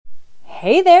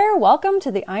Hey there, welcome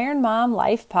to the Iron Mom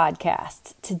Life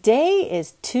Podcast. Today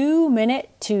is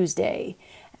 2-Minute Tuesday.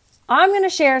 I'm going to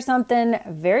share something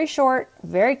very short,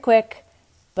 very quick,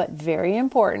 but very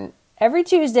important every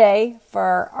Tuesday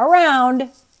for around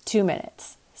 2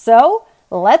 minutes. So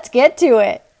let's get to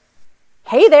it.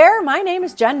 Hey there, my name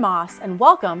is Jen Moss, and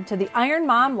welcome to the Iron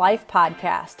Mom Life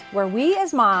Podcast, where we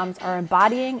as moms are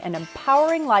embodying an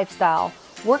empowering lifestyle,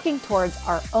 working towards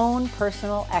our own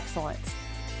personal excellence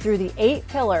through the 8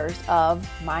 pillars of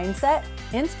mindset,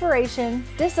 inspiration,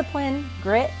 discipline,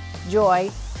 grit, joy,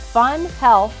 fun,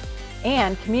 health,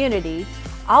 and community.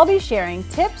 I'll be sharing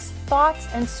tips, thoughts,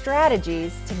 and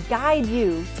strategies to guide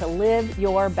you to live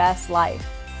your best life.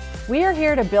 We are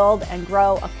here to build and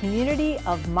grow a community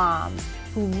of moms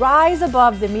who rise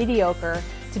above the mediocre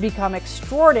to become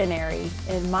extraordinary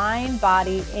in mind,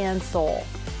 body, and soul.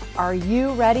 Are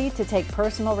you ready to take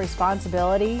personal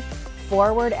responsibility,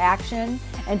 forward action,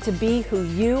 and to be who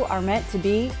you are meant to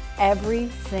be every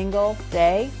single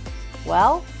day?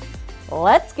 Well,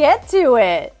 let's get to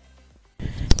it.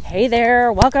 Hey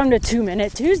there, welcome to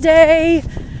 2-Minute Tuesday.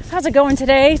 How's it going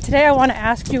today? Today I want to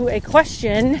ask you a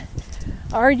question.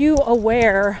 Are you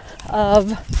aware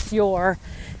of your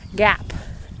gap?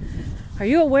 Are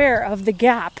you aware of the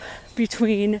gap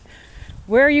between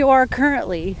where you are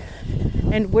currently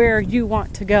and where you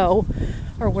want to go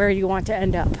or where you want to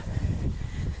end up?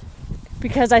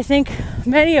 Because I think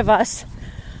many of us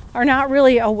are not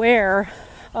really aware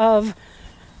of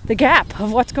the gap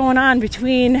of what's going on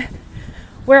between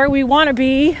where we want to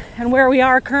be and where we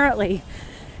are currently.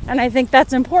 And I think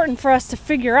that's important for us to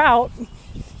figure out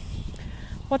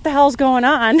what the hell's going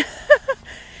on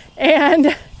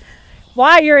and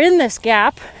why you're in this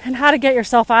gap and how to get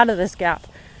yourself out of this gap.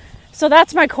 So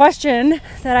that's my question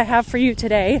that I have for you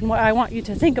today, and what I want you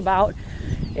to think about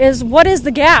is, what is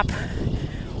the gap?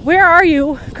 Where are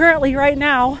you currently right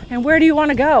now, and where do you want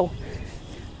to go?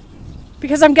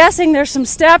 Because I'm guessing there's some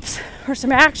steps or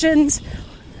some actions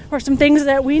or some things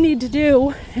that we need to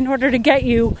do in order to get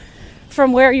you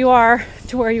from where you are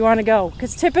to where you want to go.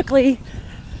 Because typically,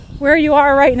 where you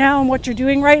are right now and what you're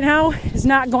doing right now is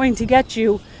not going to get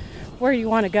you where you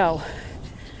want to go.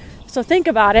 So think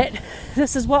about it.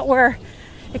 This is what we're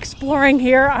exploring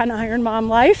here on Iron Mom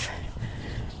Life.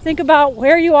 Think about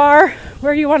where you are,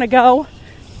 where you want to go,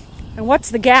 and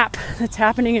what's the gap that's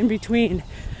happening in between.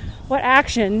 What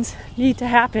actions need to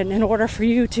happen in order for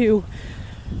you to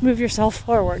move yourself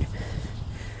forward?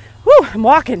 Whew, I'm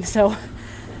walking, so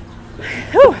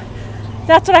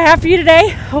that's what I have for you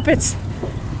today. Hope it's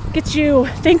gets you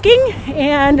thinking,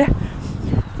 and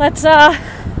let's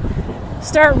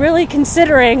start really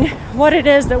considering what it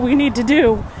is that we need to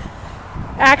do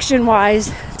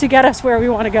action-wise to get us where we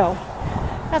want to go.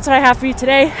 That's what I have for you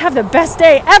today. Have the best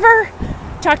day ever.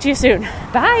 Talk to you soon.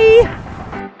 Bye.